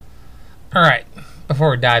All right,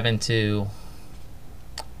 before we dive into,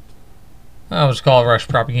 I'll just call it Rush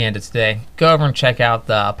propaganda today, go over and check out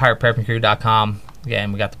the piratepreppingcrew.com.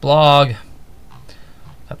 Again, we got the blog,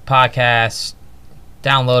 got the podcast,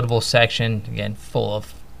 downloadable section, again, full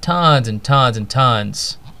of tons and tons and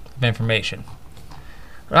tons of information.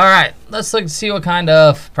 All right, let's look and see what kind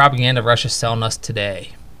of propaganda Russia's selling us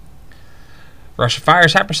today. Russia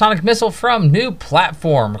fires hypersonic missile from new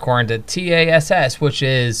platform, according to TASS, which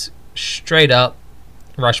is straight up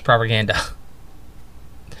Russian propaganda.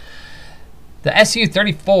 The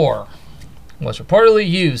Su-34 was reportedly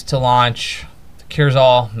used to launch the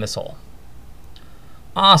Kurzil missile.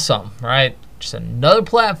 Awesome, right? Just another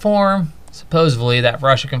platform, supposedly, that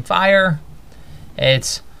Russia can fire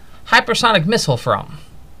its hypersonic missile from.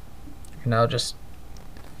 Just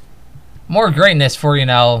more greatness for,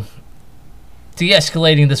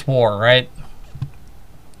 de-escalating this war, right?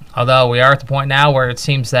 Although we are at the point now where it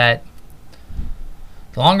seems that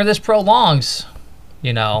the longer this prolongs,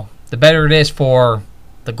 the better it is for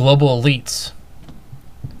the global elites.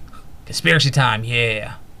 Conspiracy time,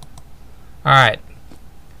 yeah. All right.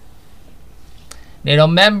 NATO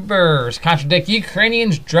members contradict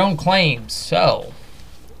Ukrainians' drone claims. So,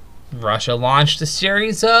 Russia launched a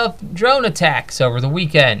series of drone attacks over the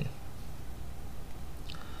weekend.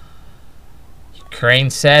 Ukraine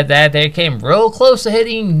said that they came real close to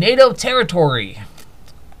hitting NATO territory.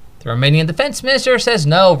 The Romanian defense minister says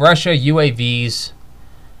no, Russia UAVs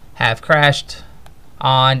have crashed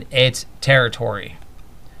on its territory,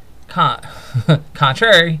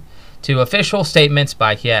 contrary to official statements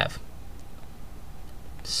by Kiev.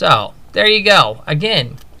 So, there you go.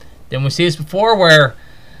 Again, didn't we see this before where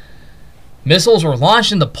missiles were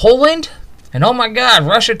launched into Poland? And oh my God,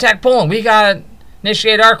 Russia attacked Poland. We got to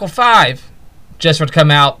initiate Article 5. Just for it to come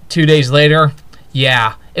out 2 days later.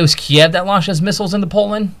 Yeah, it was Kiev that launched those missiles into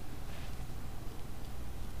Poland.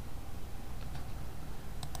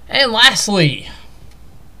 And lastly,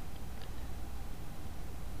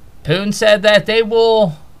 Putin said that they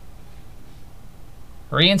will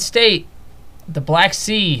reinstate the Black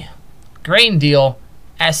Sea grain deal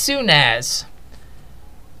as soon as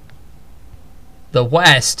the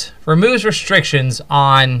West removes restrictions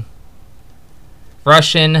on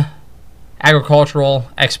Russian agricultural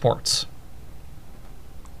exports.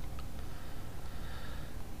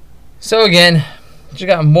 So again, you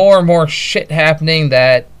got more and more shit happening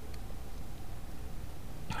that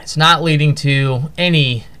it's not leading to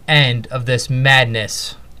any end of this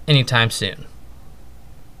madness anytime soon.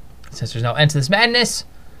 Since there's no end to this madness,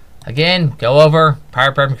 again, go over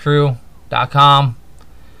piratepreppingcrew.com.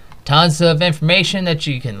 Tons of information that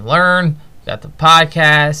you can learn. Got the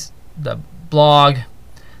podcast, the blog.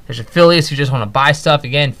 There's affiliates who just want to buy stuff.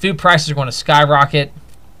 Again, food prices are going to skyrocket.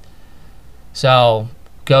 So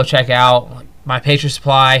go check out My Patriot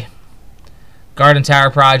Supply, Garden Tower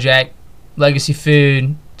Project, Legacy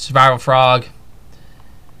Food, Survival Frog.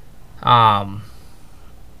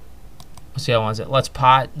 What's the other ones? Let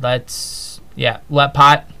Pot.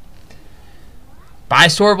 Buy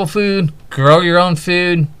storable food. Grow your own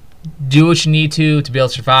food. Do what you need to be able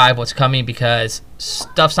to survive what's coming, because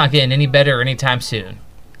stuff's not getting any better anytime soon.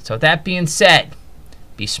 So with that being said,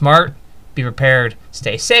 be smart, be prepared,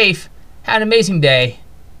 stay safe, have an amazing day,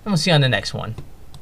 and we'll see you on the next one.